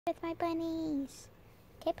With my bunnies.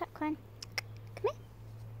 Okay, Popcorn. Come here.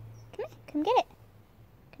 Come here. Come get it.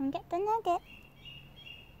 Come get the nugget.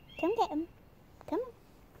 Come get him. Come on.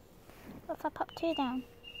 What if I pop 2 down?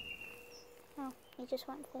 Oh, you just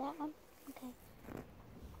went for that one? Okay.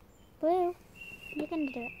 Blue, you're gonna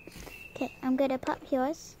do it. Okay, I'm gonna pop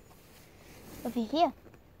yours over here.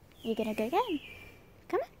 You're gonna go get him.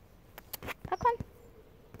 Come on. Popcorn.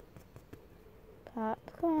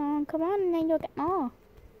 Popcorn, come on, and then you'll get more.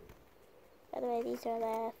 By the way, these are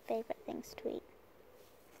their favourite things to eat.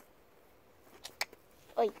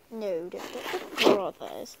 Oh, no, don't get the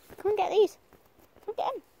brothers. Come and get these. Come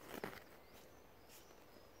get them.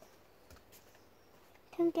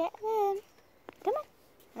 Come get them. Come on.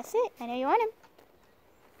 That's it. I know you want them.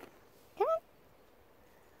 Come on.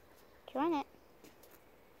 Do you want it?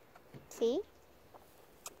 See?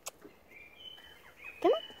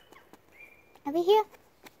 Come on. Over here.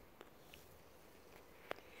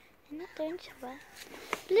 I'm not doing so well.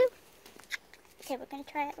 Blue. Okay, we're going to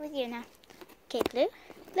try it with you now. Okay, Blue.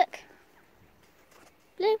 Look.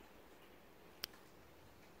 Blue.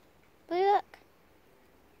 Blue, look.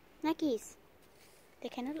 Nuggies. They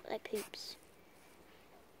kind of look like poops.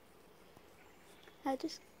 I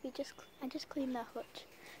just cleaned their hutch.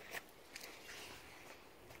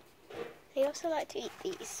 They also like to eat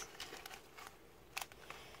these.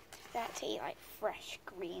 They like to eat like fresh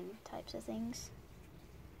green types of things.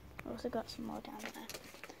 I've also got some more down there.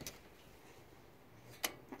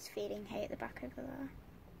 That's feeding hay at the back over there.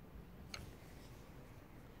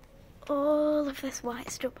 All of this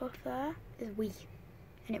white stuff up there is wee.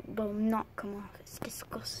 And it will not come off. It's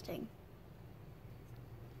disgusting.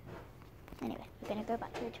 Anyway, we're going to go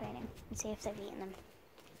back to the training and see if they've eaten them.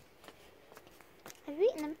 Have you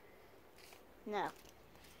eaten them? No. Not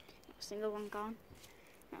a single one gone.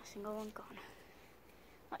 Not a single one gone.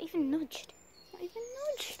 Not even nudged. Not even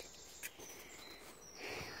nudged.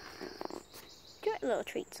 Do you like little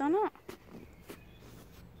treats or not?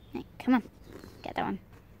 Hey, come on. Get that one.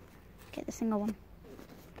 Get the single one.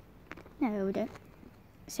 No, we don't.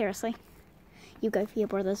 Seriously. You go for your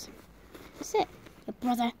brothers. That's it. Your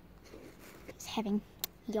brother is having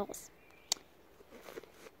yours.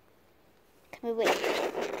 Come over here.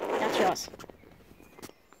 That's yours.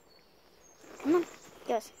 Come on.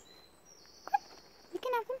 Yours. Come on. You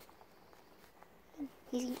can have them.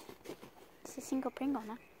 Easy. It's a single Pringle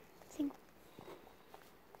now. Single.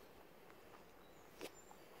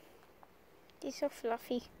 These are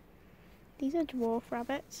fluffy. These are dwarf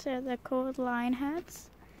rabbits, so they're called lion heads,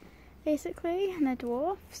 basically, and they're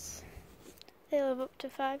dwarfs. They live up to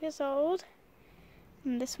 5 years old.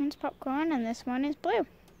 And this one's Popcorn, and this one is Blue.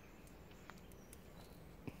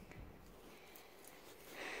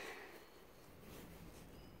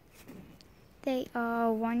 They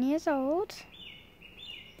are 1 year old.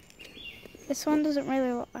 This one doesn't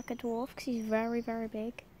really look like a dwarf because he's very, very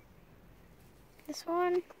big. This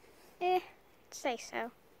one, I'd say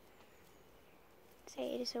so.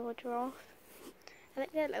 Say it is a dwarf. I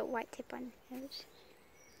like that little white tip on his nose.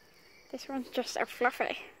 This one's just so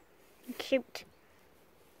fluffy and cute.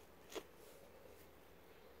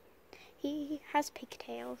 He has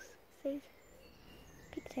pigtails. See?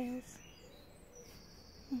 Pigtails.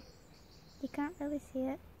 Yeah. You can't really see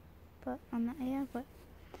it, but on that ear, but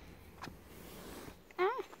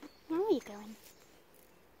where are you going?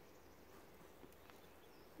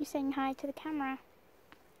 You're saying hi to the camera.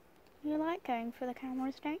 You like going for the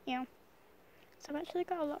cameras, don't you? So I've actually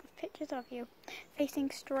got a lot of pictures of you facing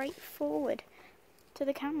straight forward to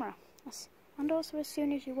the camera. And also as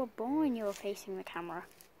soon as you were born, you were facing the camera.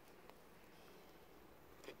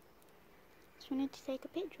 Just wanted to take a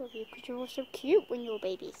picture of you because you were so cute when you were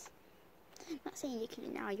babies. I'm not saying you're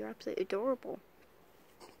cute now, you're absolutely adorable.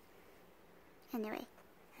 Anyway,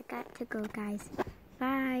 I got to go, guys.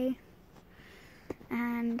 Bye.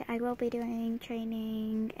 And I will be doing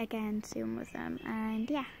training again soon with them. And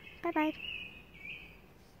yeah, bye bye.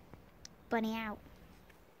 Bunny out.